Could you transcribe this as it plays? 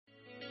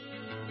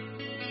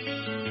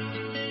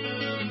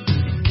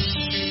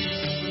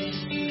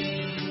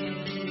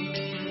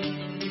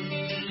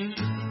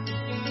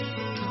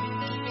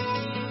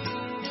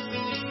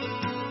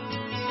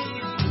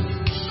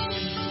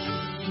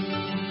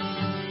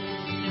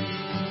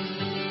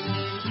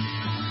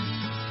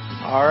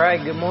All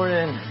right, good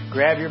morning.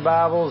 Grab your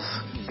Bibles.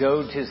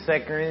 Go to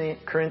 2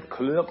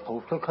 Corinthians.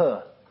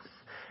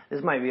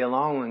 This might be a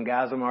long one,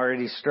 guys. I'm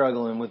already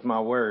struggling with my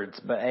words.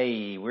 But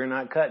hey, we're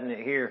not cutting it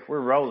here.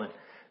 We're rolling.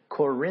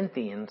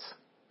 Corinthians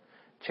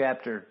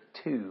chapter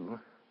 2.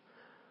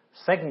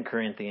 2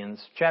 Corinthians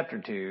chapter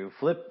 2.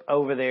 Flip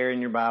over there in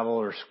your Bible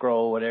or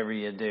scroll, whatever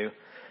you do.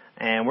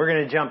 And we're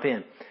going to jump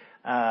in.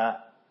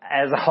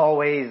 As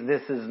always,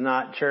 this is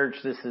not church.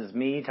 This is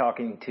me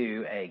talking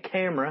to a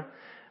camera,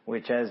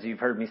 which, as you've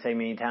heard me say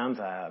many times,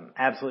 I'm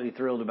absolutely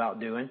thrilled about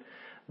doing.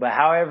 But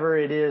however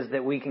it is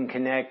that we can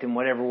connect in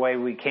whatever way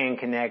we can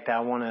connect, I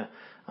want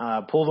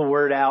to pull the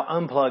word out,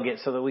 unplug it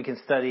so that we can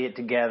study it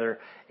together.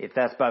 If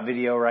that's by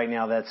video right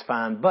now, that's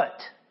fine. But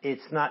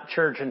it's not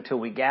church until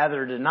we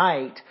gather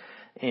tonight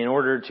in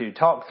order to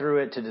talk through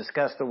it, to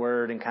discuss the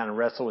word and kind of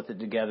wrestle with it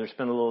together,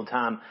 spend a little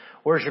time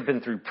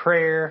worshiping through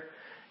prayer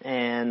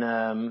and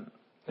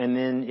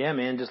then, yeah,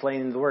 man, just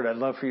laying into the word. I'd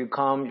love for you to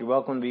come. You're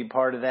welcome to be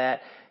part of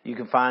that. You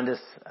can find us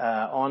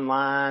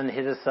online,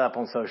 hit us up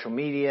on social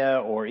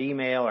media or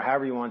email or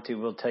however you want to.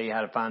 We'll tell you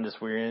how to find us.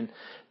 We're in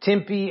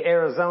Tempe,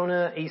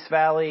 Arizona, East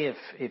Valley.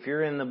 If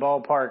you're in the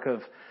ballpark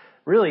of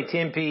really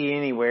Tempe,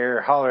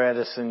 anywhere, holler at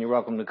us and you're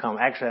welcome to come.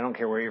 Actually, I don't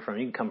care where you're from.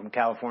 You can come from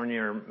California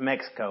or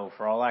Mexico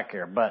for all I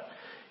care, but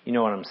you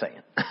know what I'm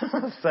saying.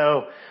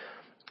 So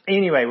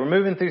anyway, we're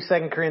moving through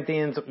 2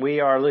 Corinthians. We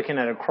are looking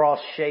at a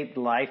cross-shaped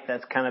life.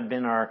 That's kind of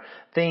been our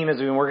theme as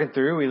we've been working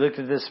through. We looked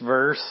at this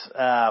verse,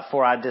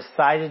 for I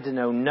decided to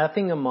know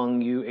nothing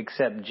among you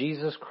except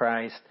Jesus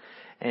Christ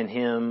and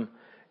Him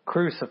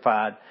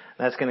crucified.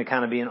 That's going to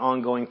kind of be an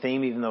ongoing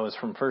theme, even though it's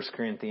from 1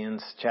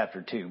 Corinthians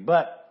chapter 2.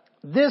 But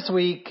this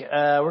week,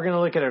 we're going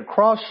to look at a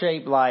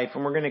cross-shaped life,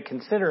 and we're going to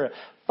consider a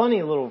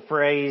funny little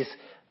phrase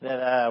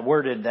that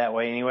worded that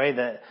way anyway,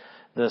 that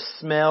the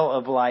smell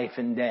of life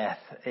and death.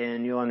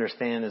 And you'll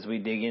understand as we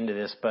dig into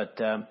this, but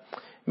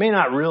may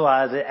not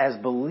realize it as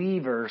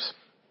believers,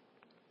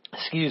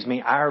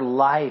 our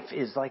life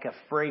is like a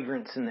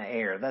fragrance in the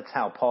air. That's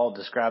how Paul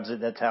describes it.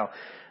 That's how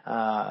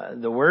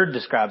the Word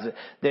describes it.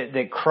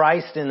 That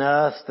Christ in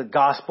us, the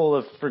gospel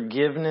of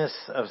forgiveness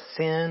of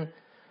sin,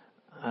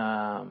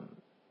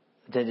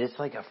 that it's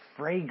like a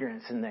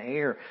fragrance in the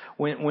air.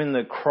 When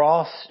the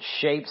cross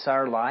shapes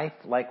our life,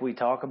 like we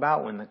talk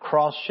about, when the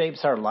cross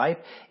shapes our life,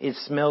 it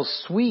smells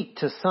sweet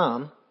to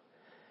some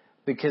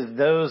because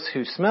those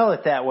who smell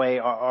it that way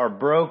are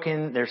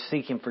broken. They're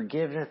seeking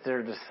forgiveness.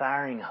 They're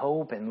desiring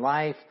hope and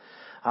life.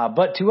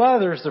 But to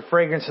others, the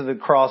fragrance of the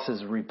cross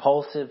is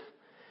repulsive.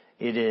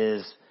 It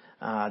is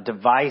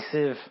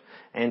divisive.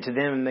 And to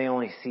them, they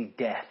only see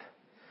death.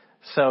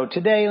 So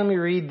today, let me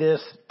read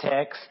this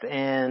text,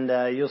 and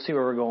you'll see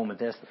where we're going with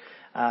this.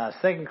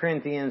 2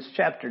 Corinthians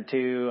chapter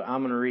 2,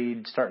 I'm going to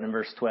read starting in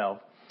verse 12.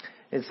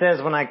 It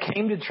says, when I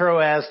came to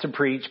Troas to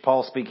preach,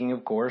 Paul speaking,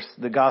 of course,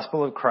 the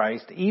gospel of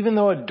Christ, even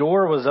though a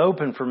door was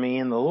open for me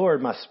in the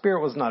Lord, my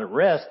spirit was not at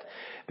rest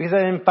because I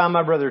didn't find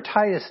my brother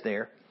Titus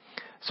there.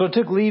 So I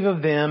took leave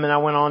of them, and I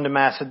went on to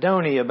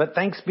Macedonia. But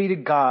thanks be to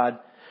God,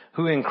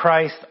 who in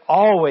Christ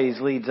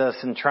always leads us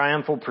in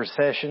triumphal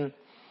procession,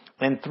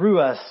 and through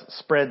us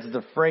spreads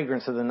the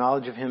fragrance of the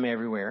knowledge of Him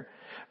everywhere.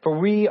 For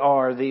we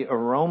are the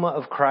aroma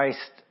of Christ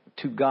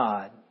to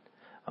God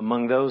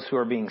among those who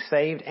are being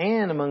saved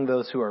and among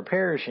those who are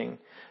perishing.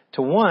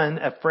 To one,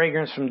 a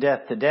fragrance from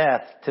death to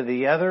death. To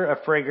the other,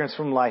 a fragrance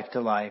from life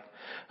to life.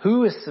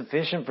 Who is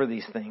sufficient for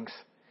these things?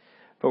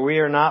 For we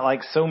are not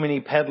like so many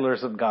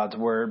peddlers of God's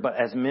word, but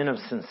as men of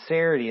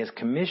sincerity, as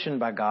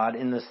commissioned by God,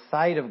 in the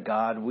sight of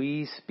God,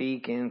 we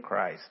speak in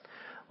Christ.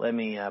 Let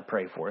me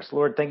pray for us.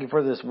 Lord, thank you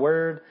for this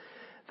word.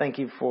 Thank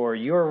you for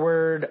your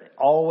word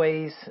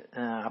always.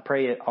 I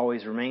pray it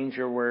always remains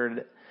your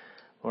word.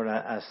 Lord,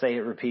 I say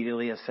it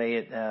repeatedly. I say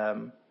it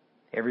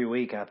every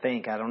week, I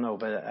think. I don't know,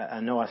 but I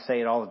know I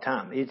say it all the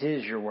time. It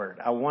is your word.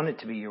 I want it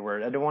to be your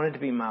word. I don't want it to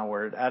be my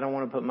word. I don't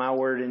want to put my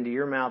word into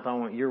your mouth. I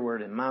want your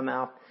word in my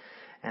mouth.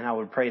 And I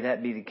would pray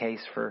that be the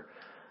case for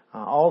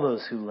all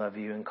those who love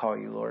you and call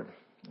you Lord.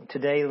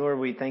 Today, Lord,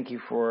 we thank you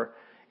for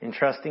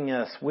entrusting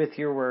us with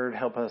your word.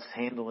 Help us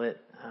handle it,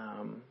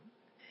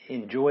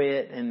 enjoy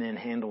it, and then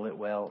handle it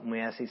well. And we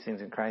ask these things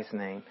in Christ's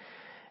name.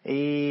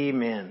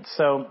 Amen.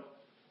 So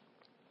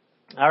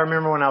I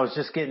remember when I was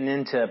just getting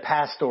into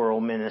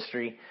pastoral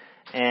ministry,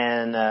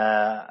 and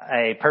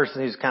a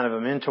person who's kind of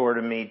a mentor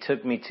to me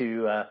took me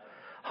to a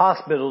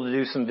hospital to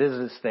do some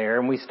visits there.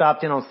 And we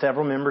stopped in on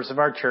several members of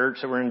our church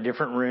that were in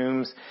different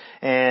rooms,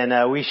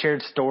 and we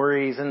shared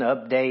stories and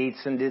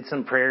updates and did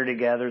some prayer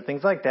together,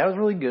 things like that. It was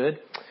really good.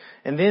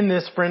 And then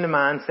this friend of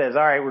mine says,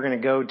 all right, we're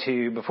going to go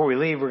to, before we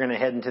leave, we're going to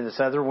head into this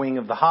other wing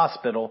of the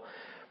hospital.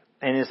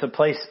 And it's a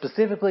place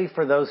specifically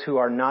for those who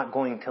are not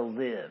going to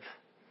live.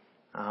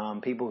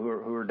 People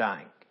who are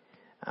dying.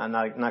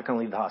 Not going to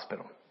leave the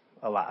hospital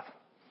alive.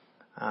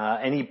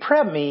 And he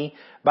prepped me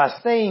by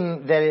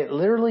saying that it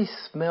literally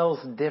smells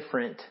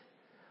different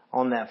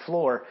on that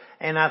floor.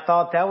 And I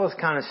thought that was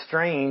kind of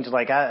strange.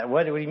 Like,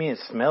 what do you mean it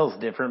smells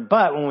different?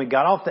 But when we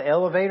got off the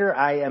elevator,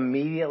 I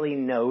immediately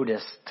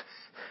noticed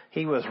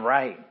he was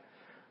right.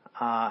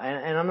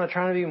 and I'm not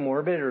trying to be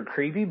morbid or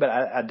creepy, but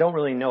I don't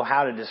really know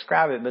how to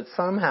describe it, but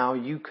somehow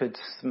you could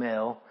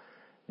smell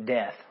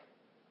death.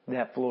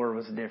 That floor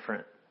was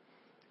different.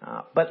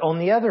 But on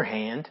the other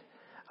hand,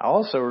 I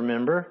also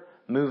remember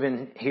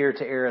moving here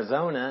to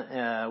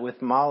Arizona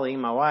with Molly,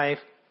 my wife.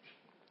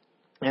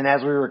 And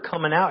as we were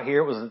coming out here,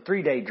 it was a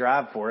 3-day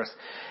drive for us.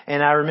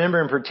 And I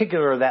remember in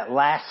particular that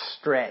last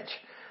stretch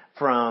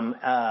from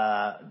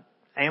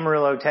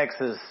Amarillo,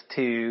 Texas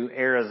to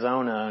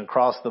Arizona and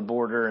across the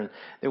border. And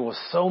there was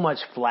so much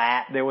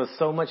flat. There was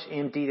so much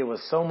empty. There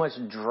was so much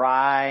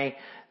dry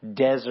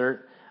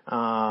desert.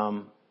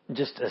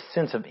 Just a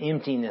sense of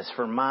emptiness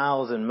for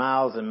miles and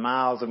miles and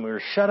miles. And we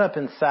were shut up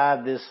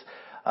inside this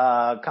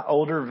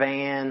older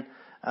van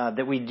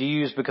that we'd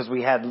used because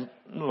we have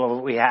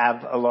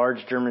a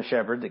large German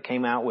Shepherd that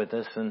came out with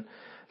us, and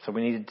so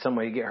we needed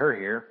somebody to get her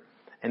here.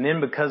 And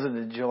then because of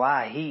the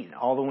July heat,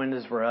 all the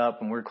windows were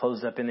up and we're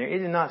closed up in there. It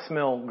did not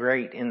smell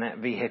great in that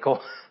vehicle.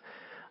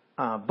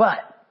 But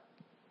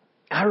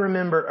I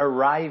remember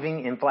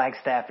arriving in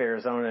Flagstaff,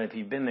 Arizona. If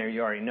you've been there,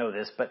 you already know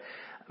this, but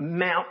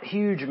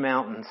huge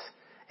mountains.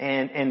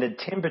 And the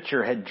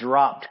temperature had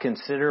dropped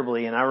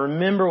considerably. And I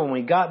remember when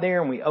we got there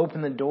and we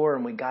opened the door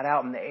and we got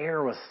out and the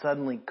air was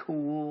suddenly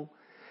cool.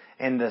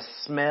 And the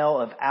smell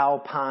of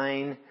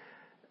alpine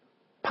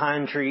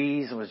pine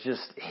trees was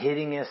just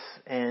hitting us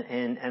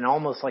and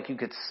almost like you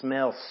could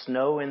smell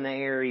snow in the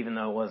air even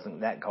though it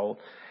wasn't that cold.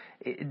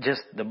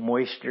 Just the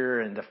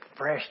moisture and the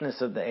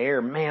freshness of the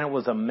air. Man, it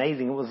was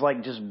amazing. It was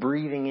like just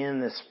breathing in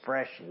this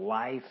fresh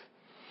life.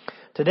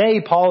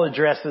 Today, Paul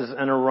addresses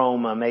an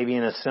aroma, maybe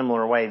in a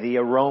similar way, the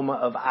aroma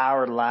of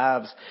our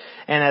lives.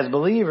 And as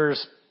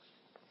believers,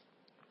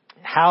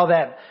 how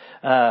that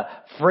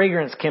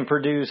fragrance can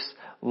produce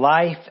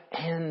life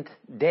and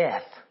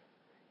death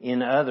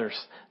in others,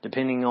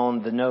 depending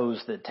on the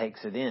nose that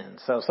takes it in.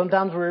 So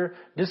sometimes we're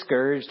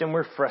discouraged and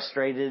we're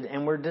frustrated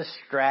and we're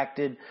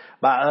distracted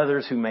by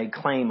others who may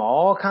claim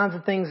all kinds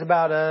of things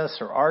about us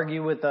or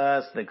argue with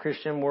us, the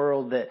Christian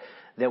world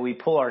that we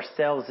pull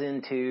ourselves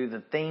into,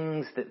 the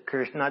things that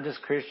not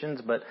just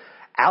Christians, but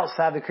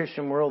outside the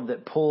Christian world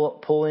that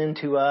pull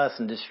into us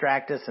and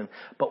distract us.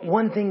 But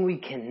one thing we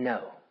can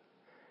know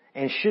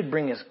and should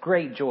bring us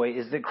great joy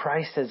is that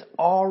Christ has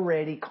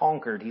already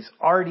conquered. He's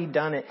already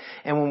done it.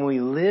 And when we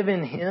live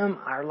in Him,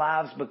 our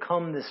lives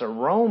become this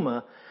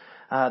aroma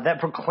that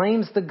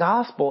proclaims the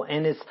gospel.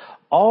 And it's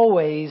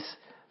always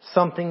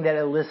something that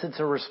elicits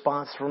a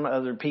response from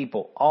other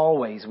people.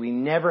 Always. We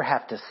never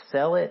have to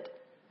sell it.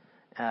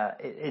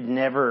 We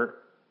never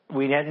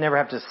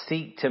have to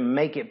seek to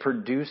make it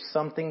produce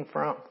something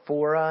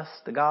for us,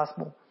 the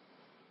gospel.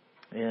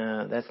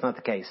 Yeah, that's not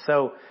the case.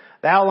 So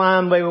the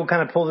outline, maybe we'll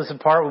kind of pull this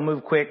apart. We'll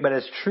move quick. But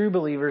as true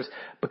believers,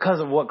 because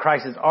of what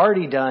Christ has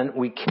already done,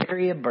 we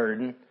carry a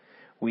burden,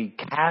 we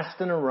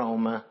cast an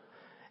aroma,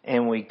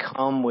 and we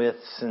come with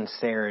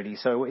sincerity.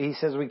 So he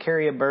says we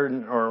carry a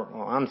burden,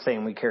 I'm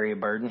saying we carry a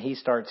burden. He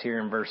starts here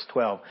in verse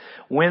 12.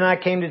 When I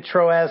came to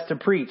Troas to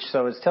preach.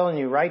 So it's telling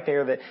you right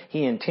there that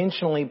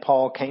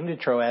Paul came to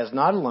Troas,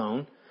 not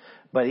alone,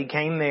 but he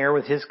came there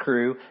with his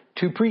crew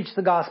to preach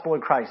the gospel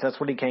of Christ. That's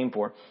what he came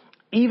for.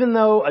 Even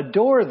though a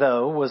door,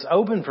 was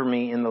open for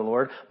me in the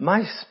Lord,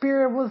 my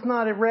spirit was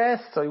not at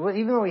rest. So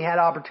even though he had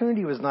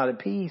opportunity, he was not at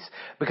peace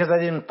because I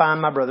didn't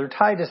find my brother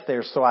Titus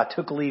there. So I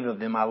took leave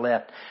of him. I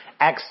left.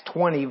 Acts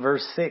 20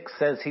 verse 6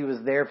 says he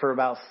was there for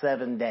about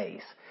 7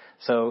 days.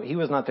 So he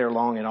was not there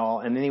long at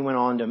all. And then he went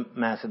on to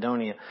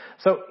Macedonia.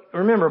 So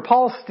remember,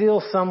 Paul's still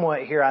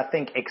somewhat here, I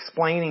think,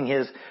 explaining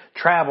his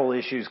travel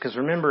issues. Because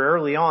remember,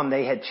 early on,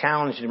 they had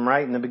challenged him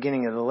right in the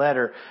beginning of the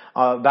letter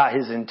about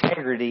his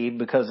integrity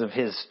because of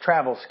his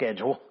travel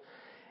schedule.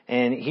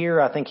 And here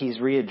I think he's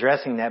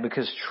readdressing that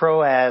because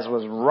Troas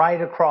was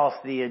right across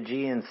the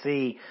Aegean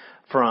Sea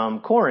from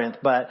Corinth,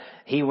 but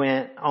he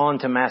went on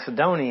to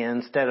Macedonia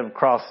instead of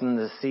crossing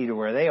the sea to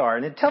where they are.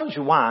 And it tells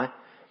you why.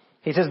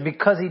 He says,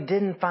 because he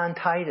didn't find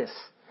Titus.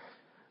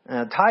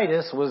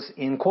 Titus was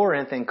in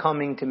Corinth and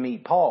coming to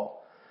meet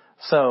Paul.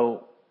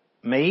 So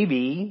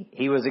maybe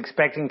he was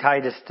expecting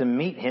Titus to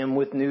meet him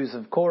with news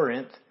of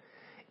Corinth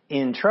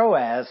in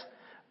Troas,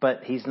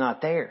 but he's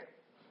not there.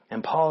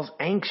 And Paul's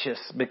anxious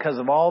because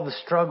of all the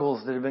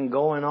struggles that have been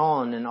going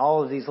on in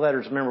all of these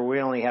letters. Remember, we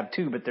only have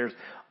 2, but there's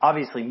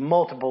obviously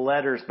multiple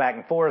letters back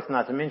and forth,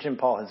 not to mention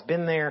Paul has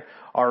been there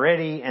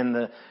already,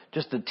 and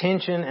just the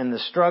tension and the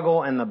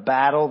struggle and the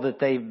battle that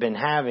they've been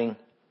having.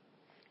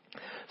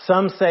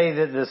 Some say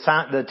that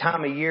the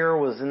time of year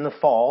was in the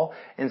fall,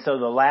 and so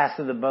the last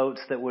of the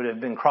boats that would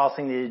have been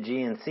crossing the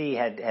Aegean Sea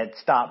had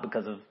stopped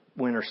because of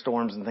winter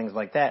storms and things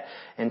like that.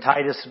 And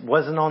Titus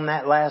wasn't on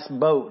that last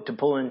boat to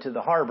pull into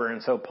the harbor,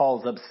 and so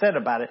Paul's upset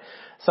about it.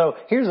 So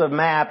here's a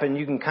map, and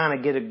you can kind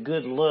of get a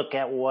good look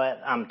at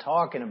what I'm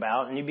talking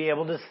about, and you'll be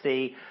able to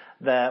see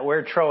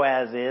where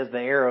Troas is. The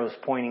arrow's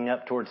pointing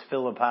up towards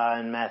Philippi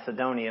and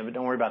Macedonia, but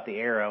don't worry about the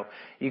arrow.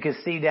 You can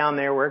see down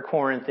there where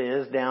Corinth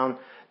is, down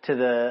to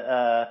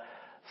the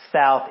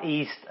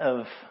southeast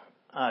of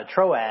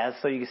Troas.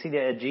 So you can see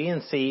the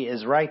Aegean Sea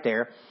is right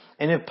there.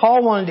 And if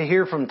Paul wanted to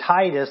hear from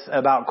Titus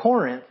about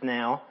Corinth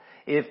now,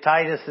 if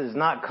Titus has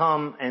not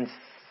come and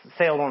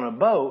sailed on a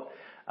boat,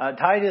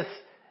 Titus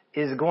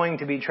is going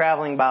to be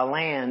traveling by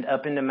land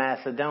up into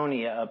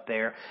Macedonia up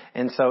there.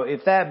 And so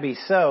if that be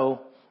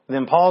so,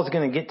 then Paul's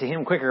going to get to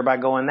him quicker by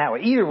going that way.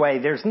 Either way,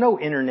 there's no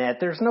internet,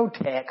 there's no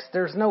text,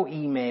 there's no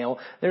email,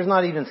 there's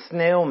not even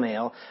snail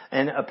mail.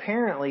 And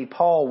apparently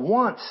Paul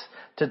wants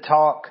to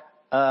talk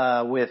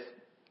with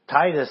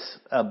Titus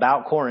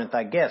about Corinth,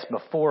 I guess,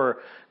 before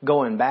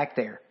going back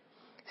there.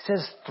 It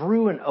says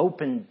through an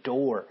open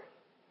door.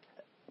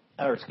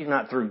 Or excuse me,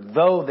 not through,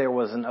 though there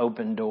was an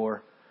open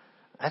door.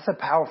 That's a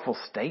powerful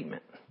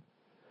statement.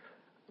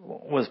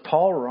 Was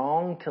Paul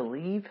wrong to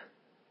leave?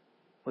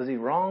 Was he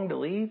wrong to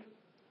leave?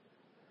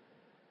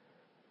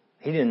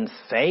 He didn't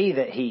say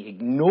that he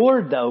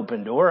ignored the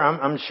open door.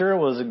 I'm sure it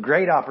was a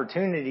great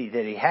opportunity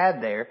that he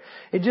had there.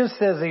 It just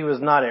says he was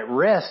not at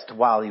rest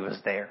while he was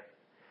there.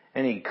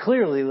 And he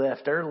clearly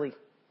left early.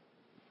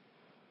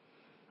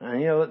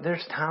 And you know,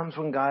 there's times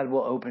when God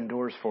will open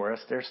doors for us.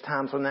 There's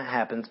times when that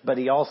happens. But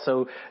He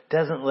also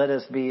doesn't let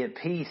us be at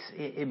peace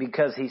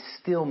because He's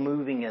still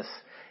moving us.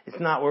 It's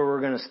not where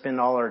we're going to spend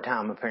all our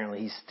time,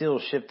 apparently. He's still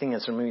shifting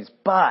us or moving us.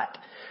 But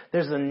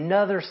there's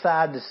another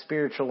side to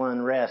spiritual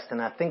unrest,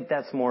 and I think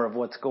that's more of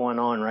what's going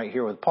on right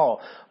here with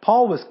Paul.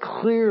 Paul was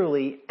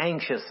clearly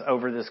anxious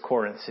over this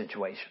Corinth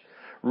situation.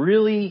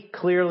 Really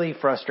clearly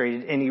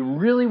frustrated, and he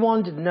really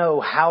wanted to know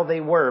how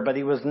they were, but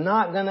he was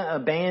not going to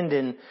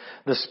abandon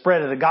the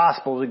spread of the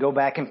gospel to go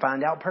back and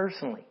find out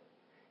personally.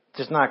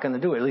 Just not going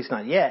to do it, at least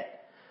not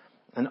yet.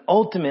 And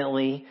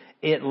ultimately,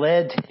 it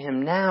led to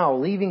him now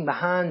leaving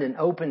behind an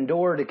open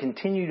door to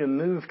continue to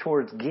move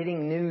towards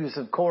getting news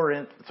of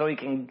Corinth so he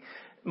can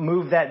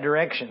move that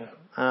direction.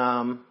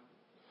 I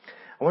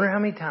wonder how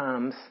many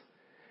times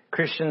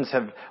Christians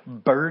have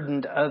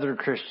burdened other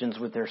Christians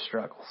with their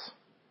struggles.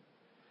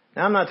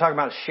 Now, I'm not talking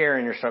about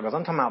sharing your struggles.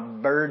 I'm talking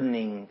about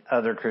burdening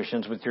other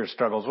Christians with your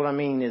struggles. What I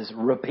mean is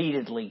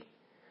repeatedly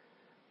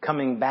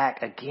coming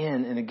back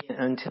again and again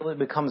until it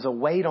becomes a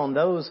weight on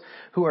those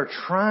who are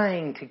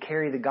trying to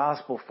carry the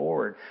gospel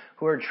forward,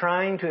 who are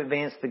trying to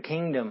advance the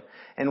kingdom.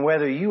 And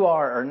whether you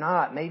are or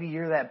not, maybe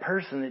you're that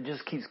person that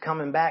just keeps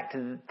coming back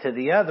to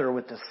the other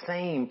with the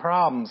same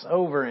problems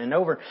over and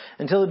over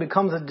until it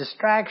becomes a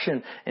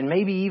distraction and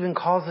maybe even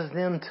causes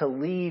them to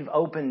leave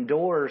open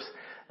doors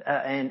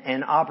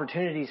and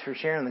opportunities for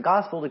sharing the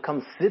gospel to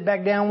come sit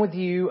back down with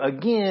you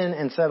again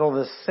and settle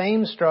the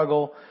same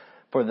struggle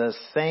for the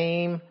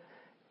same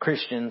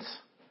Christians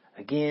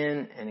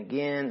again and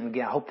again and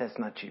again. I hope that's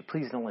not you.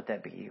 Please don't let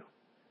that be you.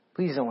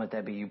 Please don't let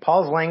that be you.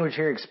 Paul's language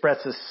here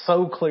expresses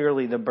so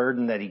clearly the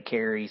burden that he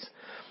carries.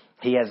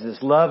 He has this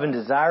love and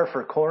desire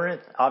for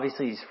Corinth.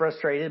 Obviously, he's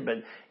frustrated, but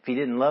if he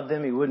didn't love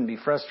them, he wouldn't be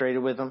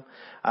frustrated with them.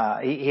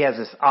 He has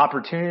this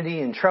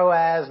opportunity in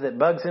Troas that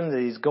bugs him that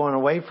he's going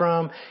away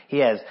from. He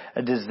has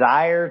a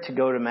desire to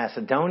go to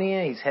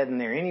Macedonia. He's heading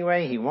there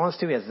anyway. He wants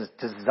to. He has this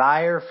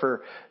desire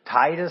for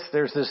Titus.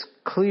 There's this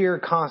clear,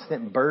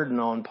 constant burden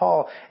on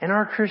Paul. And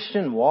our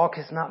Christian walk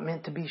is not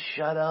meant to be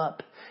shut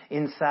up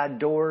inside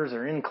doors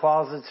or in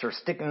closets or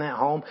sticking at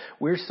home.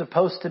 We're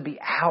supposed to be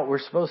out. We're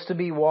supposed to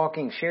be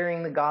walking,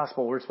 sharing the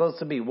gospel. We're supposed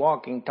to be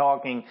walking,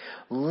 talking,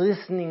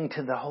 listening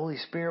to the Holy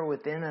Spirit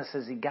within us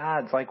as He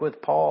guides, like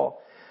with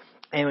Paul.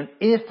 And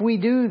if we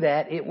do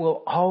that, it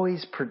will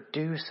always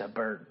produce a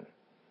burden.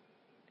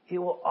 It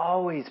will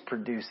always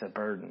produce a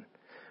burden.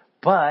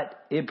 But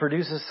it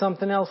produces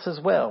something else as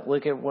well.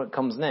 Look at what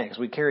comes next.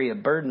 We carry a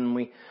burden.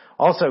 We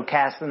also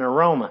cast an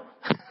aroma.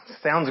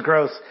 Sounds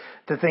gross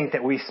to think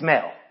that we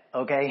smell.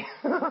 Okay?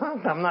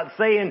 I'm not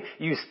saying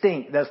you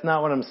stink. That's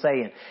not what I'm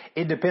saying.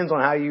 It depends on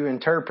how you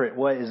interpret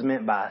what is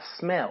meant by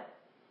smell.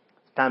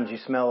 Sometimes you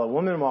smell a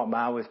woman walk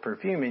by with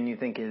perfume and you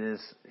think it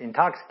is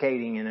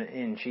intoxicating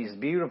and she's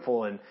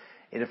beautiful and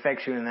it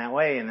affects you in that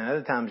way. And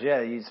other times,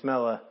 yeah, you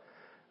smell a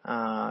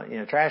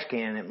trash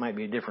can. It might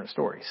be a different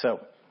story.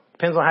 So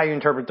depends on how you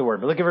interpret the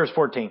word. But look at verse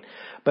 14.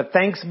 But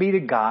thanks be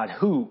to God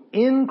who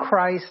in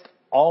Christ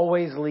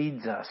always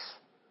leads us.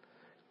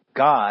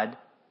 God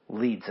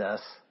leads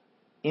us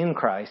in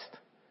Christ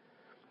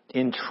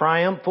in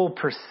triumphal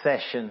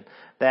procession.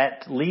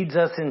 That leads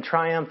us in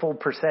triumphal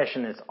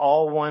procession. It's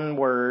all one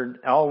word,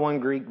 all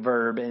one Greek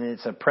verb, and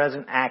it's a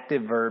present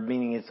active verb,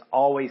 meaning it's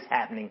always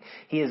happening.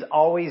 He is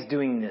always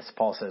doing this,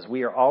 Paul says.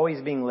 We are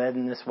always being led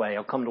in this way.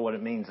 I'll come to what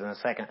it means in a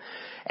second.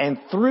 And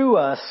through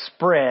us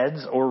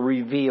spreads or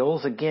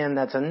reveals. Again,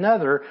 that's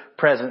another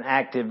present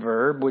active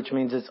verb, which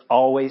means it's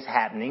always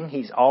happening.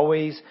 He's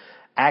always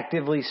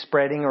actively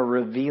spreading or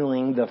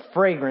revealing the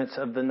fragrance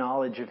of the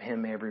knowledge of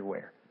Him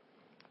everywhere.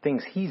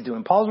 Things He's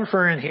doing. Paul's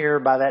referring here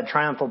by that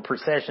triumphal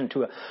procession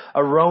to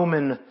a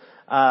Roman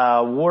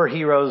war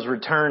hero's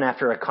return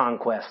after a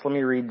conquest. Let me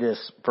read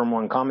this from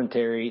one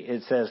commentary.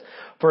 It says,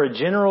 for a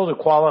general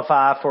to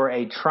qualify for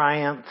a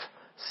triumph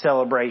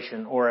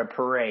celebration or a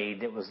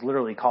parade, it was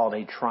literally called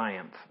a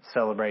triumph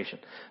celebration.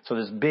 So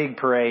this big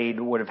parade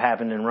would have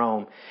happened in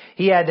Rome.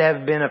 He had to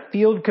have been a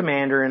field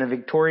commander in a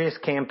victorious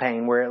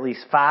campaign where at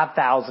least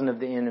 5,000 of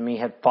the enemy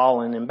had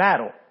fallen in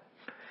battle.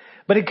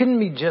 But it couldn't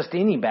be just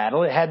any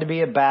battle. It had to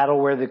be a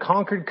battle where the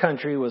conquered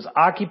country was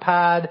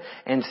occupied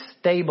and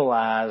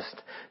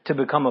stabilized to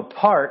become a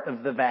part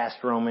of the vast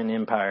Roman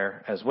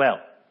Empire as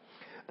well.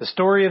 The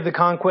story of the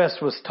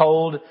conquest was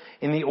told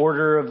in the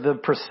order of the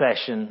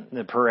procession,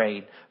 the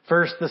parade.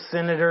 First the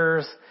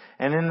senators,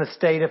 and then the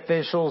state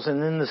officials,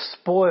 and then the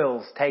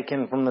spoils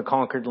taken from the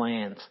conquered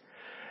lands.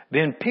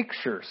 Then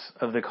pictures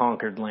of the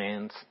conquered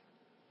lands,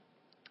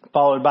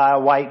 followed by a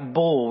white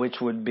bull, which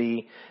would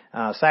be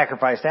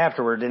sacrificed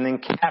afterward, and then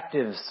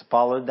captives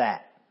followed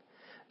that.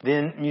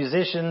 Then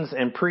musicians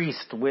and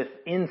priests with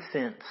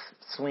incense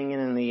swinging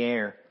in the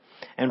air.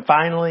 And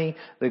finally,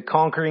 the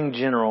conquering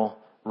general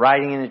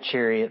riding in a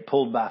chariot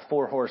pulled by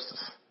 4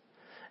 horses.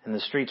 And the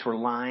streets were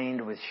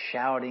lined with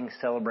shouting,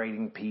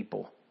 celebrating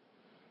people.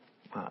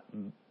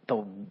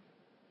 The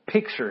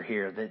picture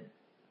here that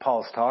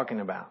Paul's talking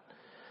about,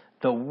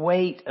 the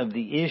weight of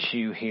the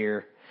issue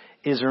here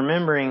is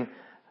remembering,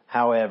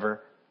 however,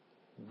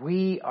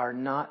 we are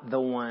not the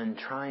one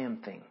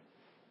triumphing.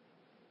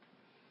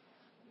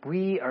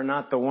 We are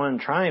not the one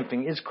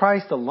triumphing. It's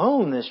Christ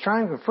alone that's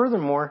triumphing.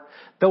 Furthermore,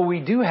 though we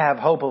do have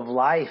hope of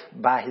life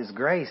by His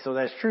grace, so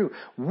that's true,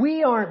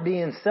 we aren't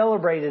being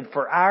celebrated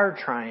for our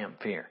triumph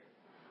here.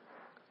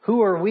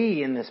 Who are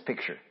we in this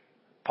picture?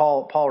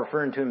 Paul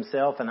referring to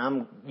himself, and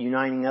I'm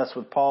uniting us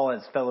with Paul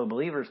as fellow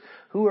believers.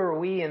 Who are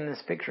we in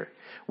this picture?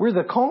 We're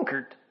the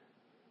conquered.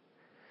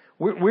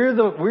 We're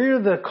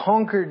the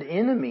conquered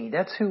enemy.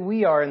 That's who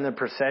we are in the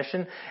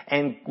procession,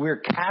 and we're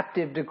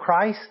captive to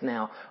Christ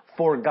now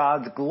for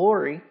God's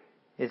glory,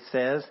 it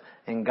says,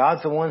 and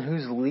God's the one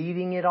who's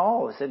leading it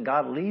all. It said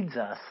God leads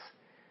us.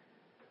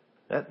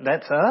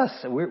 That's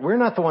us. We're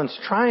not the ones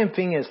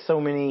triumphing as so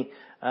many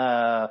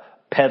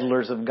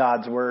peddlers of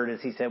God's word,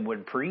 as he said,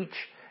 would preach.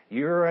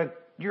 You're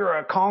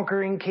a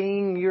conquering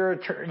king. You're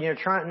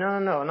trying.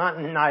 No,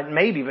 not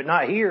maybe, but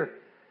not here.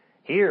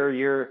 Here,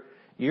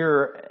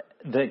 you're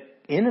the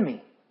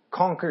enemy,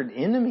 conquered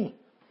enemy.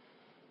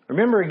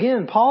 Remember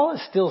again, Paul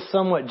is still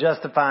somewhat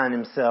justifying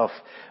himself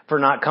for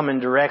not coming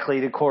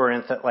directly to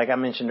Corinth, like I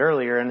mentioned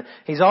earlier. And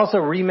he's also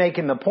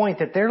remaking the point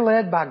that they're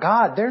led by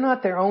God. They're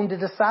not their own to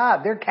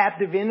decide. They're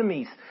captive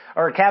enemies,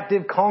 or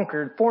captive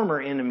conquered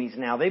former enemies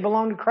now. They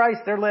belong to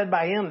Christ. They're led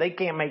by Him. They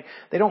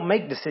don't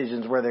make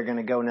decisions where they're going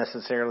to go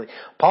necessarily.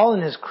 Paul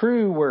and his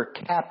crew were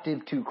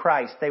captive to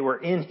Christ. They were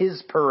in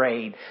His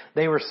parade.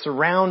 They were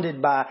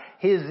surrounded by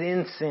His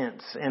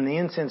incense and the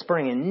incense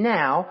burning. And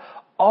now,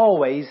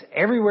 always,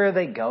 everywhere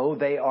they go,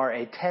 they are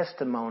a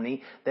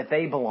testimony that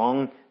they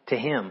belong to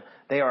Him.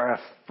 They are a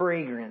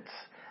fragrance,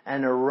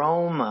 an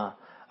aroma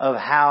of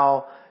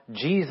how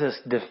Jesus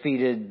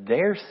defeated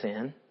their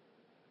sin,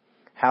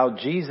 how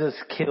Jesus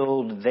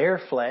killed their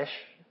flesh,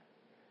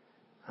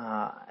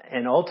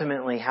 and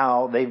ultimately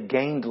how they've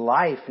gained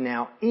life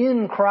now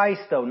in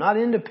Christ, though, not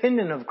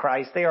independent of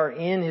Christ. They are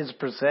in His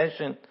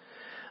possession.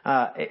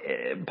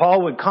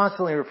 Paul would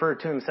constantly refer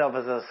to himself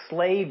as a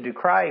slave to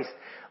Christ.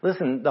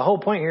 Listen, the whole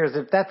point here is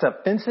if that's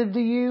offensive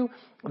to you,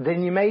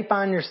 then you may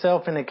find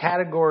yourself in a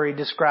category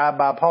described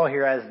by Paul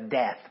here as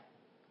death.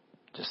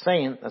 Just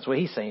saying, that's what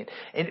he's saying.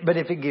 But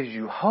if it gives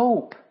you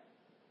hope,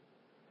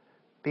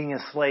 being a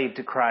slave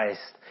to Christ,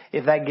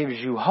 if that gives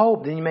you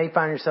hope, then you may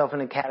find yourself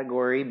in a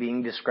category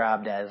being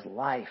described as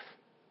life.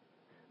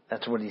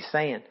 That's what he's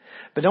saying.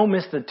 But don't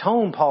miss the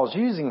tone Paul's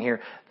using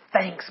here.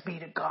 Thanks be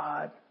to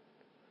God.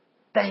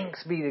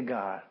 Thanks be to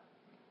God.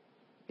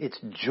 It's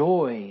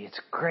joy. It's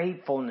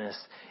gratefulness.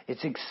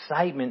 It's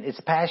excitement. It's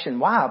passion.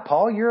 Why,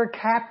 Paul? You're a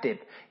captive.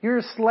 You're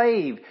a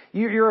slave.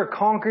 You're a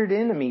conquered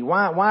enemy.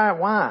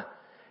 Why?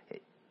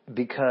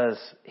 Because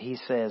he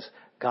says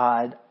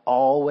God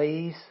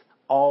always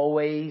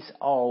leads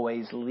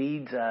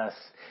us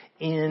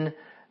in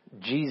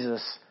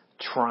Jesus'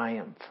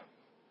 triumph.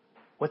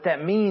 What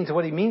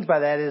he means by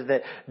that is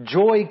that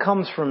joy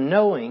comes from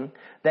knowing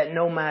that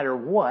no matter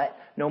what,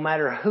 no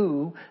matter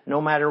who,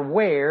 no matter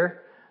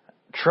where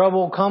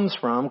trouble comes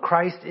from,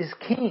 Christ is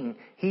King.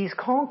 He's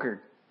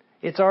conquered.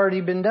 It's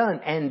already been done.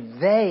 And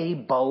they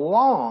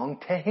belong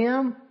to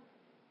Him.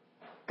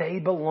 They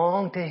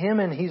belong to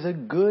Him, and He's a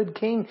good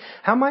King.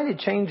 How might it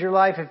change your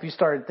life if you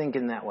started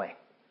thinking that way?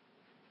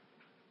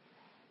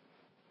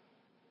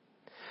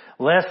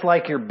 Less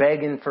like you're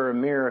begging for a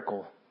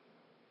miracle.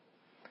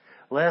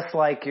 Less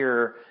like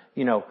you're,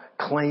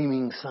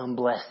 claiming some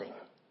blessing.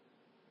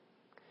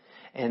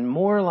 And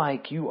more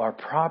like you are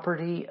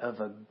property of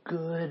a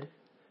good,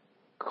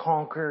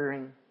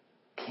 conquering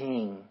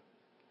King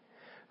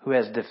who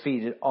has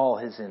defeated all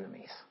His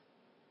enemies.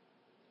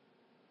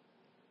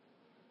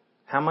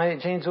 How might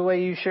it change the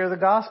way you share the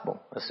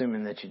gospel,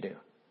 assuming that you do?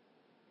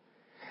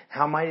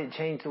 How might it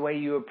change the way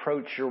you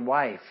approach your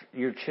wife,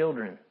 your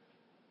children?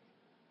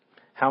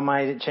 How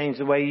might it change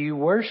the way you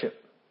worship?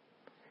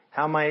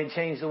 How might it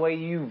change the way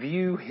you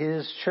view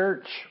His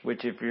church,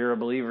 which if you're a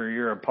believer,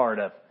 you're a part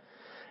of?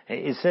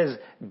 It says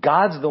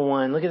God's the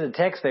one, look at the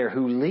text there,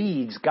 who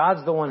leads.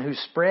 God's the one who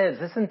spreads.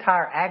 This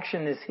entire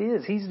action is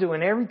His. He's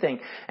doing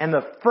everything. And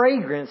the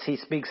fragrance He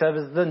speaks of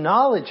is the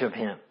knowledge of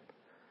Him.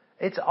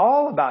 It's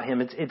all about Him.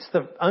 It's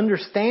the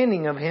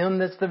understanding of Him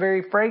that's the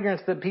very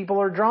fragrance that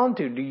people are drawn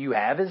to. Do you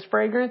have His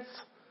fragrance?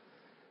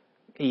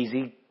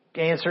 Easy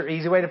answer,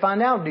 easy way to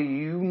find out. Do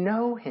you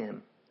know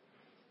Him?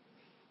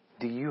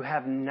 Do you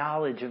have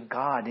knowledge of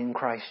God in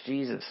Christ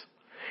Jesus?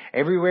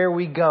 Everywhere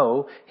we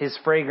go, His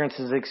fragrance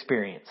is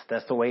experienced.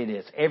 That's the way it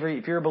is.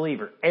 If you're a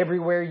believer,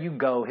 everywhere you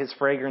go, His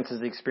fragrance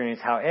is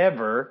experienced.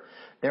 However,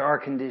 there are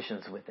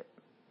conditions with it.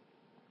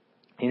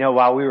 You know,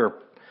 while we were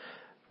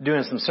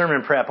doing some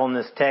sermon prep on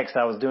this text,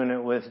 I was doing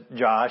it with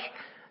Josh,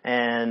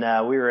 and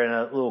we were in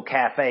a little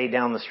cafe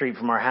down the street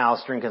from our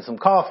house drinking some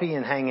coffee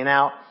and hanging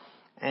out.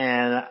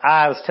 And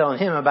I was telling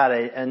him about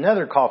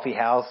another coffee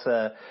house,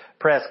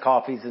 Press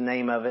Coffee's the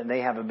name of it, and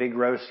they have a big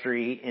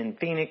roastery in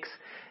Phoenix.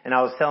 And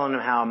I was telling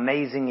him how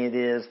amazing it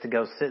is to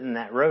go sit in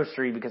that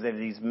roastery because they have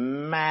these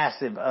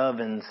massive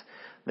ovens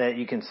that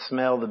you can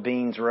smell the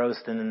beans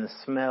roasting, and the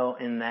smell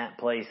in that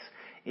place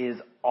is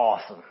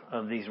awesome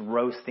of these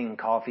roasting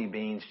coffee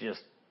beans, just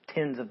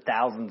tens of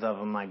thousands of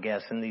them, I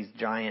guess, in these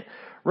giant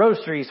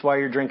roasteries while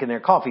you're drinking their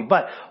coffee.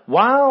 But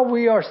while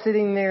we are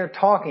sitting there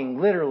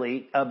talking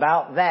literally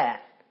about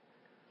that,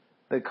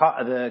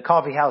 the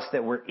coffee house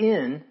that we're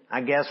in,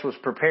 I guess, was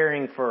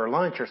preparing for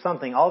lunch or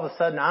something. All of a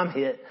sudden I'm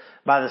hit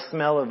by the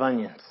smell of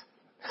onions.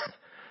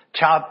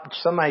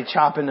 Somebody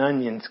chopping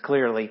onions,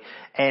 clearly.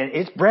 And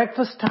it's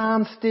breakfast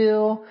time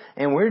still,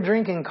 and we're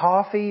drinking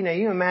coffee. Now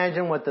you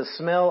imagine what the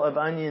smell of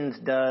onions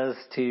does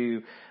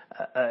to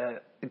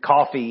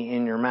coffee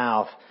in your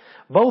mouth.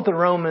 Both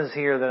aromas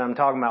here that I'm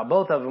talking about,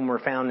 both of them were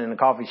found in a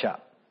coffee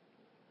shop.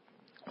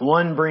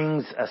 One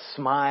brings a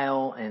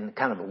smile and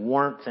kind of a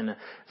warmth and a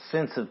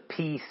sense of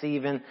peace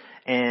even.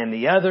 And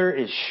the other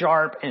is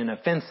sharp and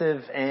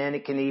offensive, and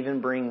it can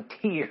even bring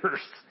tears.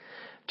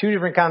 Two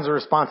different kinds of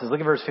responses. Look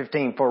at verse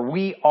 15. For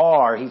we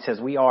are, he says,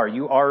 we are.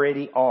 You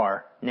already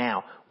are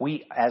now.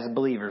 We, as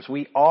believers,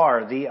 we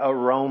are the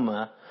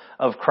aroma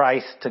of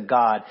Christ to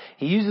God.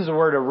 He uses the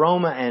word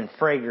aroma and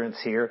fragrance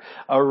here.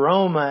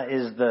 Aroma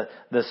is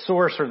the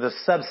source or the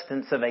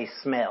substance of a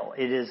smell.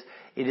 It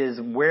is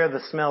where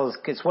the smell is,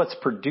 it's what's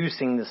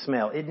producing the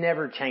smell. It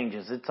never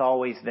changes. It's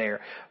always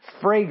there.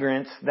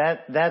 Fragrance,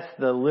 that's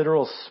the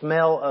literal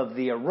smell of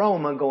the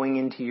aroma going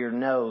into your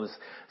nose.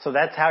 So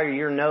that's how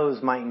your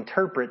nose might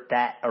interpret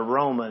that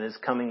aroma that's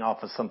coming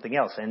off of something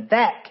else. And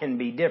that can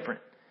be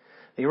different.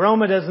 The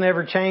aroma doesn't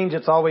ever change.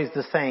 It's always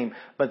the same.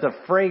 But the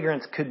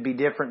fragrance could be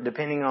different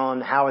depending on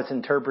how it's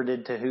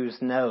interpreted to whose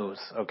nose.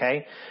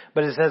 Okay?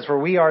 But it says, for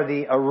we are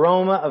the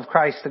aroma of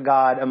Christ to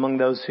God among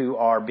those who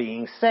are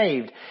being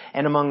saved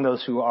and among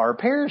those who are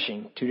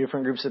perishing. Two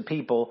different groups of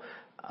people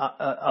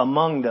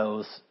among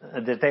those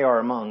that they are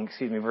among.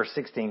 Verse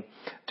 16.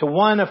 To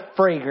one a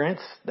fragrance,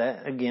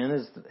 that again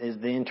is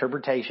the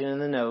interpretation in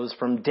the nose,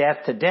 from death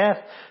to death.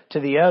 To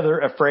the other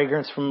a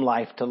fragrance from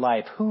life to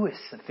life. Who is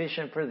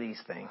sufficient for these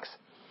things?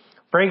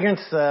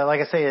 Fragrance, like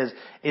I say,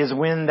 is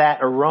when that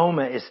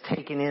aroma is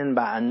taken in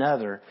by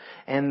another,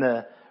 and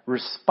the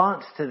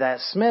response to that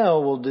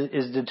smell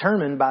is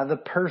determined by the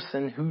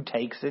person who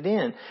takes it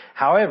in.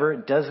 However,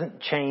 it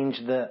doesn't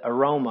change the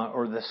aroma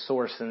or the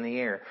source in the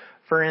air.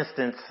 For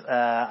instance,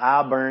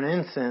 I'll burn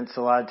incense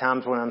a lot of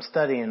times when I'm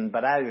studying,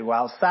 but I go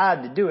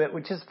outside to do it,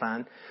 which is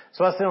fine.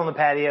 So I sit on the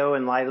patio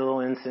and light a little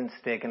incense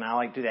stick, and I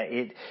like to do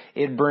that.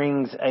 It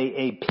brings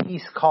a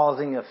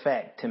peace-causing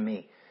effect to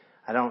me.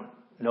 I don't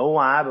know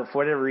why, but for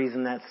whatever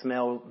reason, that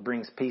smell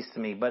brings peace to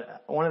me.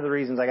 But one of the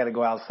reasons I got to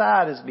go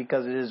outside is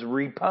because it is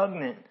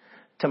repugnant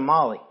to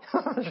Molly.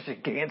 She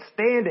can't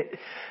stand it.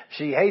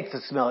 She hates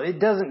the smell. It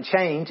doesn't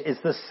change.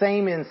 It's the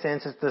same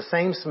incense. It's the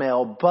same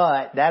smell,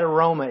 but that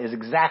aroma is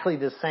exactly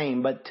the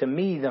same. But to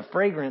me, the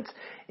fragrance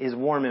is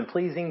warm and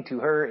pleasing. To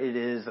her, it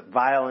is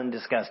vile and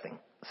disgusting.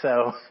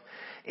 So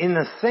in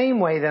the same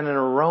way that an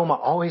aroma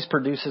always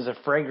produces a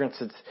fragrance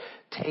that's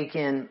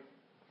taken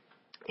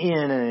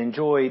in and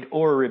enjoyed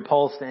or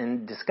repulsed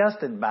and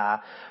disgusted by,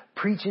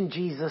 preaching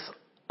Jesus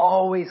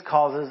always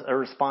causes a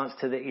response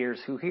to the ears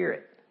who hear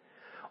it.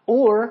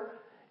 Or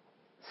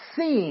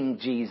seeing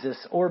Jesus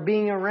or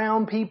being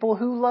around people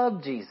who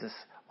love Jesus.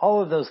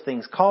 All of those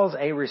things cause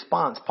a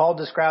response. Paul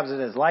describes it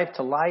as life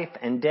to life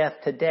and death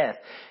to death.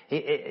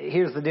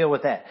 Here's the deal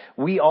with that.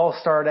 We all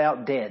start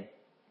out dead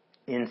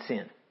in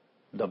sin.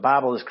 The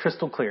Bible is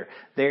crystal clear.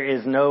 There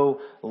is no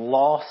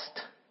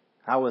lost.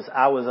 I was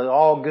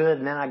all good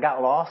and then I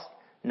got lost.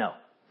 No.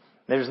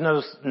 There's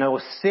no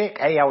sick.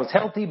 Hey, I was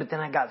healthy, but then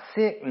I got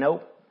sick.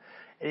 Nope.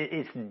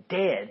 It's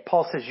dead.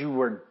 Paul says you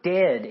were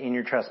dead in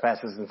your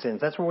trespasses and sins.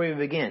 That's where we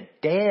begin.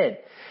 Dead.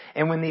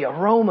 And when the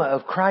aroma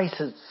of Christ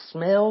is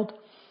smelled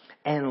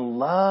and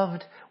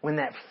loved, when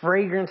that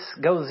fragrance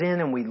goes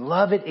in and we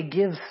love it, it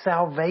gives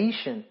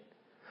salvation.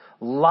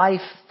 Life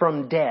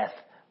from death.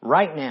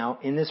 Right now,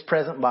 in this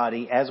present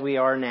body, as we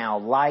are now,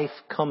 life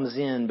comes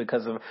in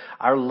because of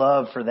our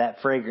love for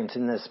that fragrance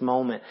in this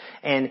moment.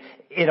 And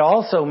it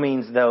also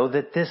means, though,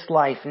 that this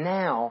life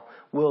now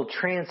will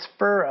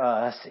transfer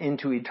us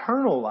into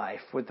eternal life.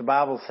 What the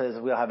Bible says,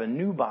 we'll have a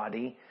new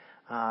body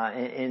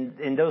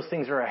And those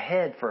things are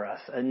ahead for us,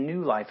 a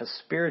new life, a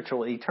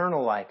spiritual,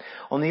 eternal life.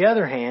 On the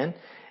other hand,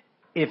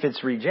 if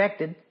it's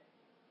rejected,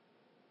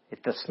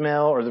 if the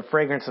smell or the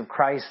fragrance of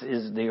Christ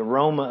is the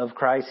aroma of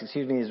Christ,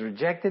 is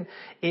rejected,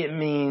 it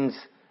means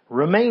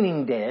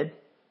remaining dead.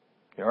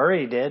 You're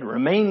already dead,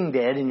 remaining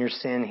dead in your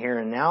sin here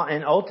and now,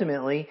 and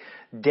ultimately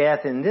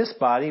death in this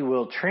body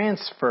will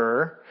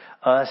transfer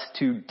us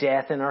to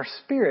death in our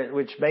spirit,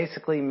 which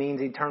basically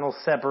means eternal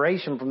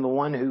separation from the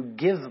one who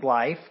gives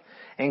life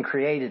and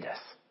created us.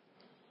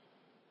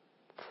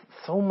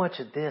 So much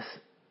of this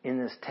in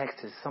this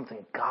text is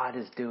something God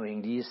is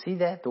doing. Do you see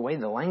that? The way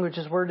the language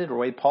is worded, or the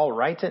way Paul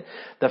writes it?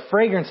 The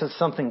fragrance is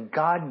something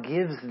God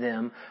gives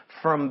them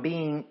from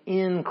being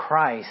in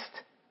Christ.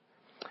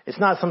 It's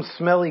not some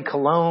smelly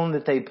cologne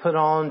that they put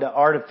on to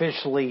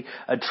artificially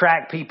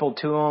attract people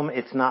to them.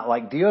 It's not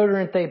like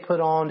deodorant they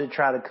put on to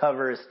try to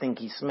cover a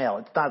stinky smell.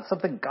 It's not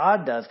something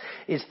God does.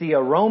 It's the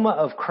aroma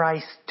of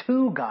Christ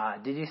to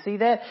God. Did you see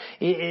that?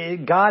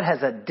 God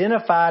has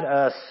identified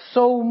us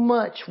so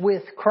much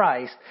with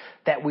Christ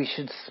that we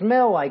should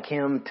smell like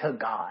Him to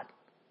God.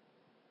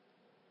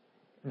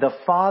 The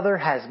Father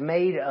has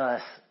made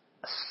us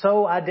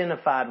so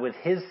identified with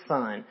His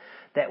Son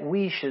that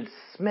we should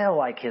smell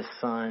like His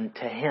Son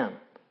to Him.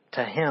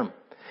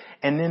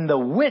 And then the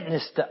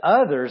witness to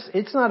others,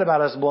 it's not about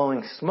us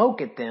blowing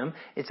smoke at them.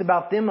 It's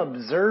about them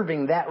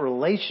observing that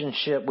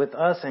relationship with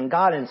us and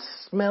God and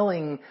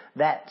smelling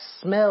that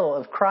smell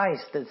of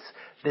Christ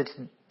that's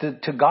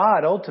to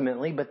God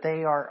ultimately, but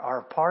they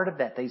are part of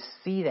that. They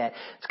see that.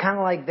 It's kind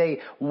of like they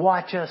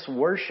watch us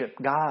worship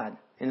God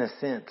in a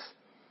sense.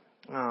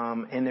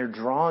 And they're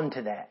drawn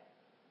to that.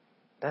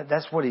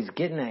 That's what he's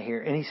getting at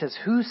here. And he says,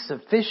 who's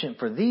sufficient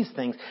for these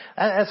things?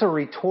 That's a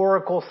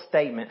rhetorical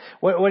statement.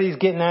 What he's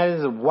getting at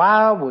is,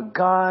 why would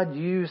God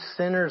use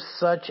sinners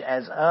such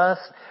as us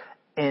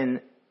and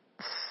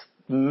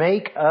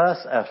make us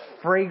a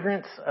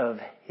fragrance of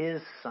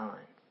His Son?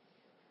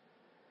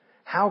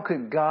 How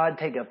could God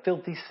take a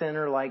filthy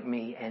sinner like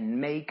me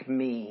and make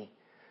me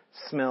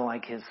smell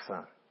like His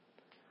Son?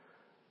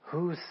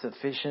 Who's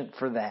sufficient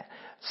for that?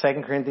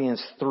 2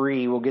 Corinthians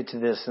 3, we'll get to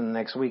this in the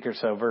next week or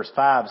so. Verse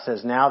 5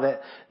 says,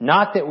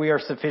 not that we are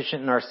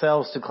sufficient in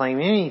ourselves to claim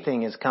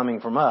anything is coming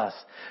from us,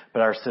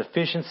 but our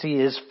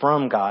sufficiency is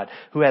from God,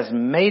 who has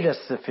made us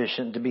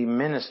sufficient to be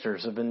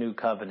ministers of the new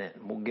covenant.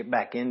 We'll get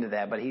back into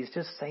that, but he's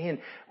just saying,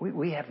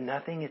 we have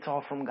nothing, it's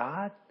all from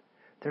God.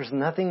 There's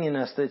nothing in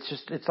us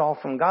it's all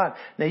from God.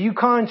 Now you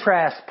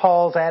contrast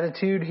Paul's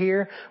attitude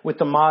here with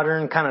the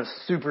modern kind of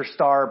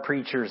superstar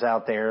preachers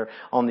out there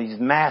on these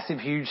massive,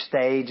 huge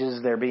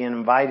stages. They're being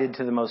invited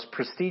to the most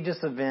prestigious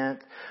event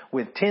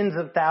with tens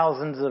of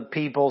thousands of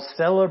people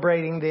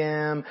celebrating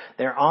them.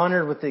 They're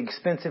honored with the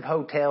expensive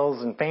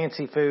hotels and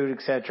fancy food,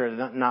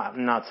 etc.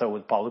 Not so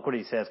with Paul. Look what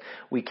he says.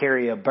 We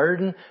carry a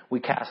burden. We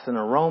cast an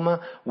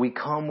aroma. We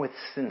come with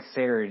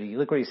sincerity.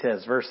 Look what he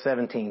says, verse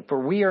 17.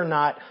 For we are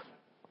not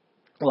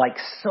like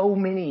so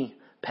many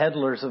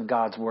peddlers of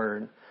God's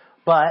word,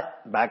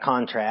 but by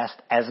contrast,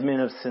 as men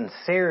of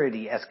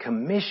sincerity, as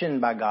commissioned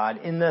by God,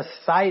 in the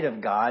sight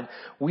of God,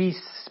 we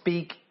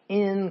speak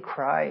in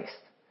Christ.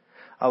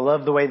 I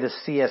love the way the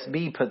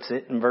CSB puts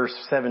it in verse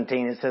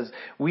 17. It says,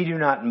 we do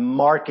not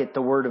market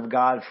the word of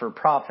God for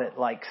profit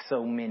like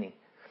so many.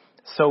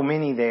 So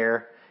many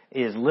there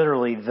is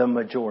literally the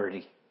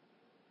majority.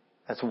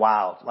 That's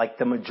wild. Like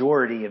the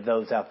majority of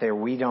those out there,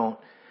 we don't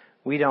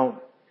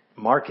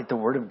market the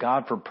word of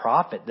God for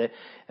profit.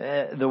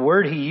 The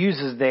word he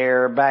uses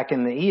there back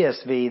in the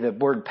ESV, the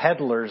word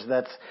peddlers,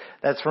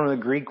 that's from the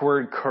Greek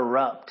word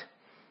corrupt.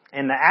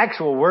 And the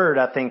actual word,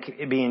 I think,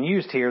 being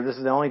used here, this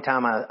is the only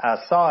time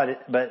I saw it,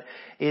 but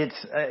it's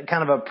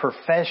kind of a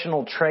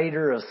professional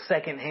trader of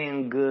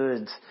secondhand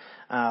goods,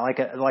 like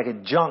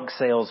a junk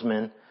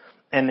salesman.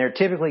 And they're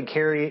typically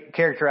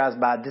characterized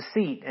by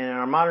deceit. And in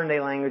our modern day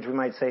language, we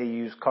might say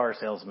used car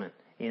salesman.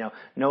 You know,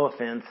 no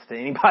offense to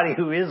anybody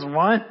who is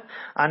one.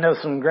 I know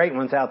some great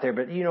ones out there,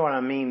 but you know what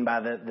I mean by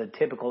the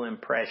typical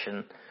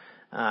impression,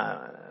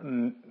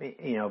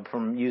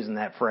 from using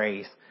that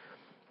phrase.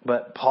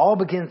 But Paul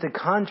begins to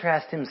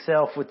contrast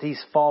himself with these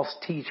false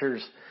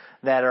teachers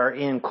that are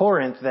in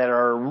Corinth that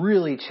are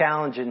really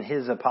challenging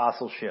his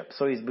apostleship.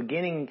 So he's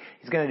going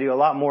to do a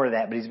lot more of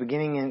that, but he's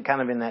beginning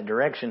in that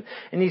direction.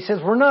 And he says,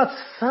 we're not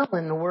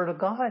selling the word of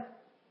God.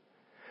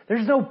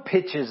 There's no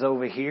pitches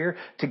over here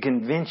to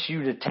convince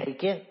you to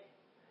take it.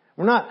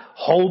 We're not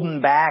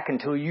holding back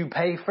until you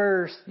pay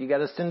first. You got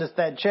to send us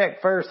that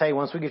check first. Hey,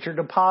 once we get your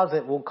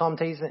deposit, we'll come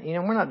to you.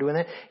 We're not doing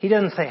that. He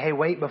doesn't say, hey,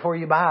 wait before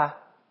you buy.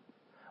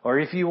 Or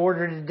if you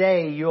order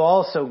today, you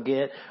also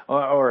get,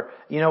 or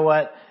you know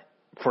what?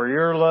 For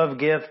your love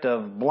gift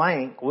of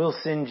blank, we'll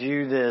send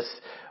you this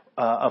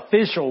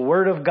official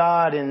word of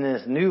God in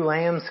this new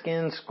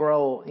lambskin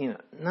scroll.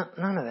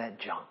 None of that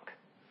junk.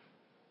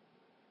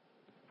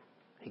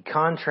 He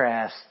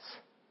contrasts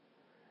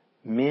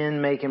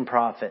men making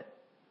profit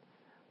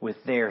with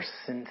their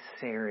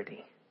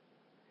sincerity.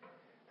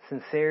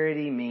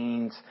 Sincerity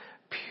means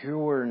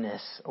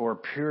pureness or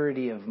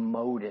purity of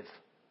motive.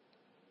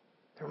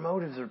 Their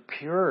motives are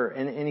pure.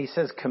 And he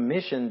says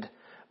commissioned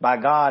by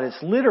God. It's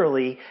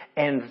literally,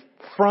 and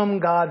from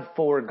God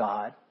for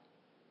God.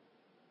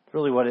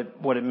 Really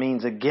what it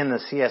means. Again, the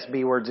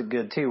CSB words are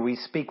good too. We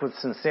speak with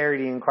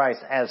sincerity in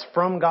Christ as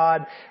from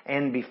God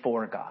and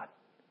before God.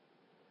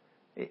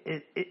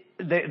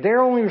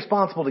 They're only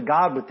responsible to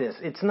God with this.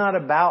 It's not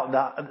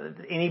about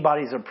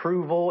anybody's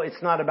approval.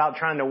 It's not about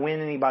trying to win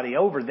anybody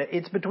over.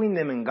 It's between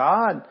them and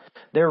God.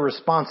 Their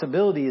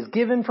responsibility is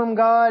given from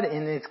God,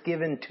 and it's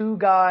given to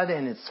God,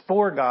 and it's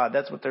for God.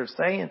 That's what they're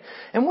saying.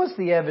 And what's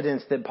the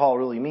evidence that Paul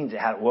really means it?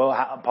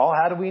 Paul,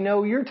 how do we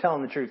know you're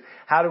telling the truth?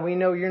 How do we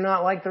know you're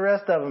not like the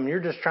rest of them?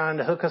 You're just trying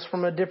to hook us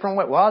from a different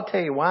way. Well, I'll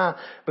tell you why.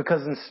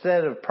 Because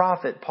instead of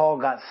profit, Paul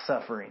got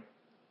suffering.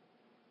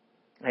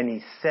 And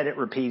he said it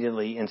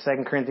repeatedly. In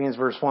 2 Corinthians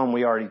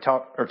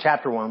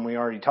chapter 1, we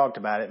already talked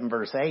about it. In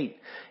verse 8,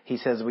 he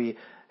says, we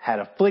had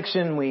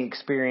affliction we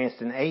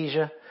experienced in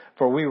Asia,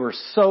 for we were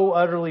so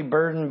utterly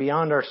burdened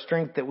beyond our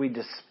strength that we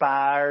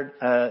despaired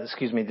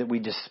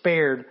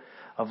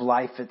of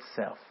life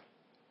itself.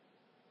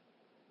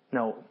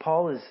 No,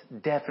 Paul is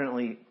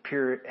definitely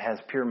has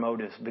pure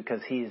motives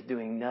because he is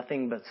doing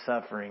nothing but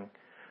suffering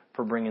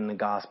for bringing the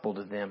gospel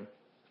to them.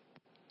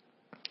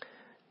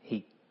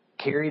 He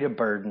carried a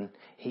burden,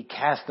 he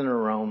cast an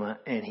aroma,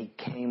 and he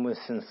came with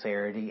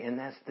sincerity. And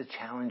that's the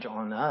challenge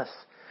on us,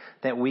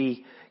 that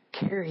we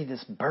carry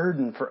this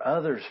burden for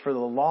others, for the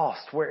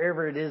lost,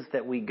 wherever it is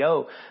that we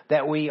go,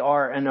 that we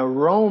are an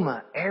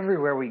aroma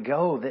everywhere we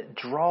go that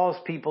draws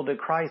people to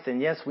Christ.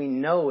 And yes, we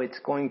know it's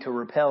going to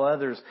repel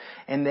others,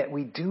 and that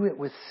we do it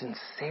with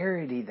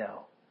sincerity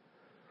though.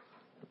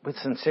 With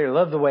sincerity. I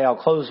love the way I'll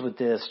close with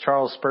this.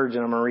 Charles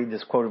Spurgeon, I'm going to read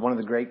this quote of one of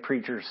the great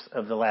preachers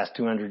of the last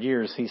 200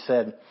 years. He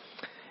said,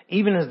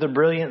 even as the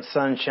brilliant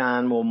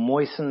sunshine will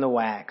moisten the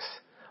wax,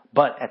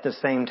 but at the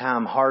same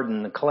time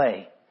harden the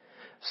clay,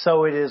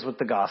 so it is with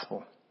the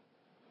gospel.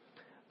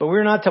 But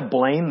we're not to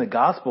blame the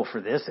gospel for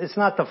this. It's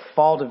not the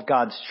fault of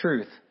God's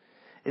truth.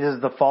 It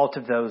is the fault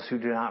of those who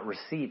do not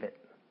receive it.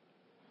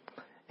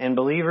 And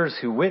believers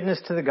who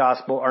witness to the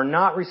gospel are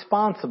not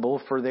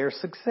responsible for their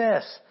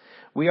success.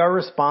 We are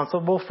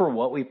responsible for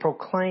what we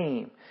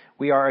proclaim.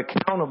 We are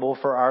accountable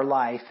for our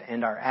life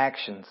and our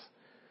actions.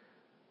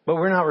 But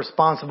we're not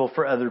responsible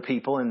for other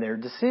people and their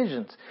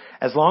decisions.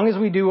 As long as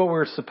we do what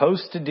we're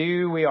supposed to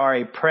do, we are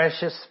a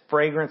precious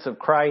fragrance of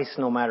Christ,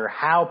 no matter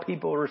how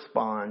people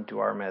respond to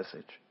our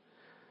message.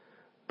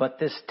 But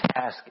this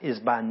task is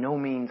by no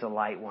means a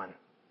light one.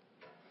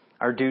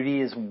 Our duty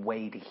is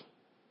weighty.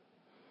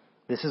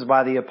 This is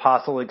why the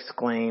apostle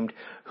exclaimed,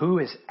 "Who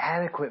is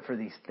adequate for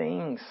these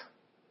things?"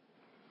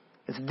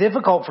 It's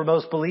difficult for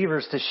most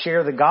believers to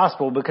share the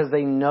gospel because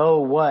they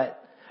know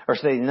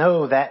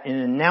that in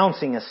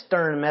announcing a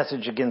stern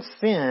message against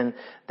sin,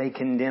 they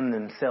condemn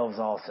themselves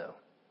also.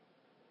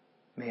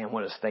 Man,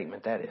 what a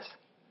statement that is.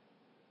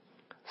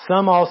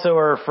 Some also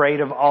are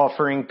afraid of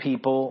afraid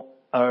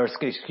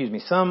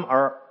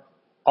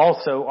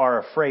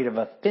of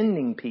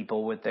offending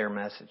people with their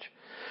message.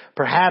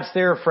 Perhaps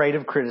they're afraid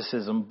of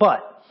criticism.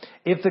 But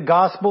if the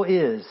gospel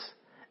is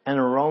an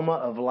aroma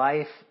of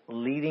life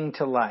leading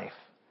to life,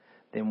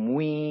 then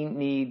we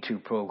need to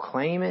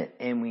proclaim it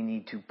and we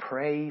need to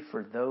pray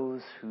for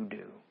those who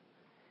do.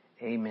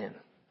 Amen.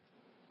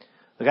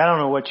 Look, I don't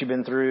know what you've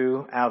been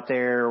through out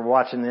there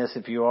watching this.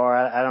 If you are,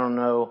 I don't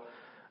know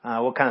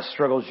what kind of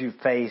struggles you've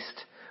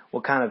faced,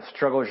 what kind of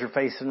struggles you're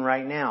facing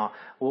right now,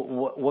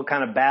 what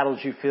kind of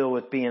battles you feel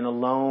with being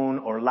alone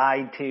or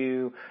lied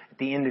to at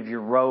the end of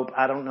your rope.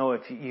 I don't know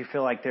if you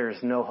feel like there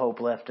is no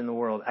hope left in the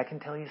world. I can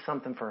tell you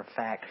something for a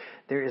fact.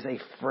 There is a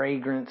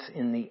fragrance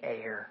in the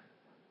air.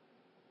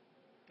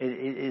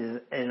 It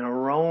is an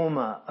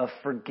aroma of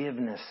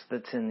forgiveness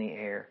that's in the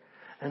air.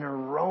 An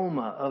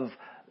aroma of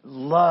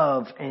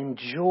love and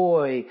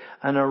joy.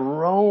 An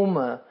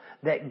aroma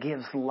that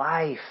gives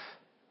life.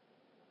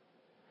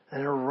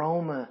 An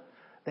aroma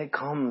that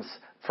comes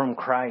from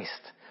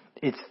Christ.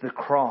 It's the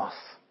cross.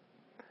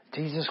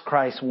 Jesus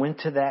Christ went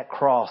to that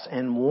cross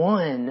and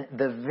won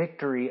the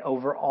victory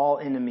over all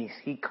enemies.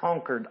 He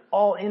conquered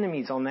all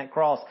enemies on that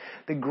cross.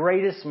 The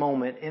greatest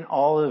moment in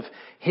all of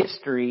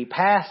history,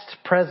 past,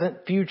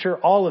 present, future,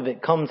 all of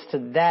it comes to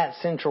that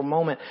central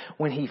moment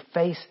when He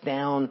faced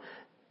down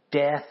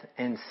death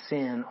and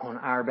sin on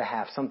our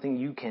behalf, something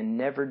you can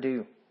never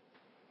do.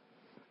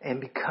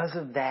 And because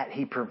of that,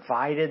 He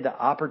provided the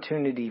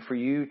opportunity for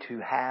you to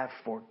have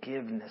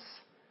forgiveness.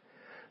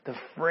 The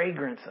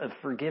fragrance of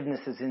forgiveness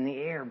is in the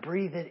air.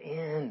 Breathe it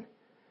in.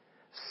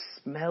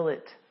 Smell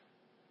it.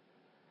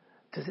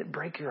 Does it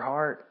break your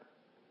heart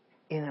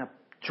in a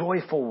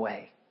joyful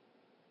way?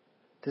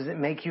 Does it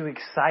make you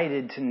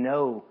excited to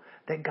know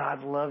that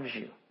God loves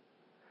you?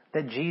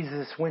 That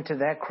Jesus went to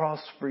that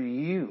cross for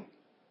you?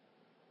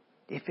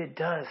 If it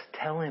does,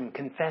 tell Him,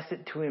 confess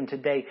it to Him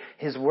today.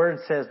 His word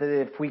says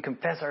that if we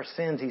confess our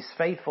sins, He's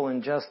faithful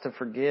and just to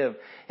forgive.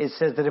 It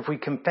says that if we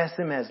confess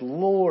Him as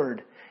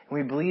Lord, and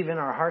we believe in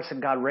our hearts that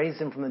God raised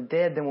Him from the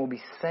dead, then we'll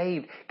be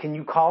saved. Can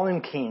you call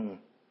Him King?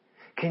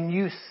 Can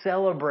you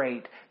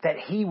celebrate that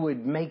He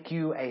would make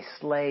you a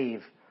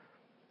slave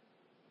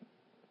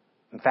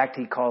In fact,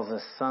 He calls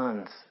us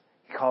sons.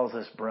 He calls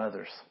us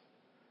brothers.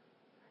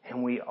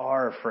 And we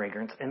are a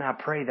fragrance. And I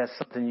pray that's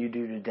something you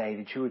do today,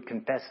 that you would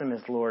confess Him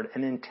as Lord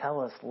and then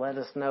tell us, let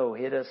us know,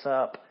 hit us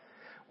up.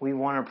 We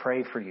want to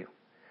pray for you.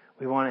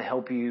 We want to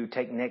help you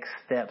take next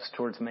steps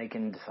towards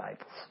making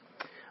disciples.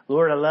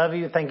 Lord, I love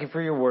you. Thank you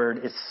for your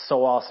word. It's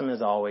so awesome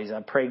as always.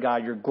 I pray,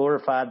 God, you're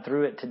glorified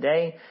through it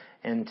today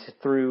and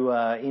through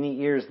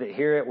any ears that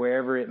hear it,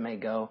 wherever it may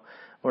go.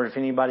 Lord, if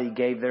anybody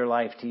gave their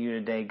life to you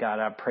today, God,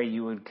 I pray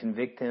you would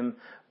convict them,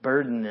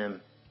 burden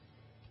them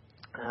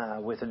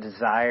with a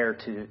desire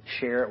to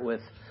share it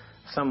with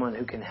someone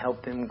who can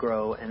help them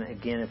grow. And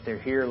again, if they're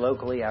here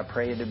locally, I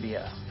pray it to be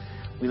us.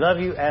 We love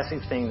you. Ask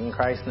these things in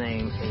Christ's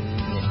name.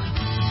 Amen.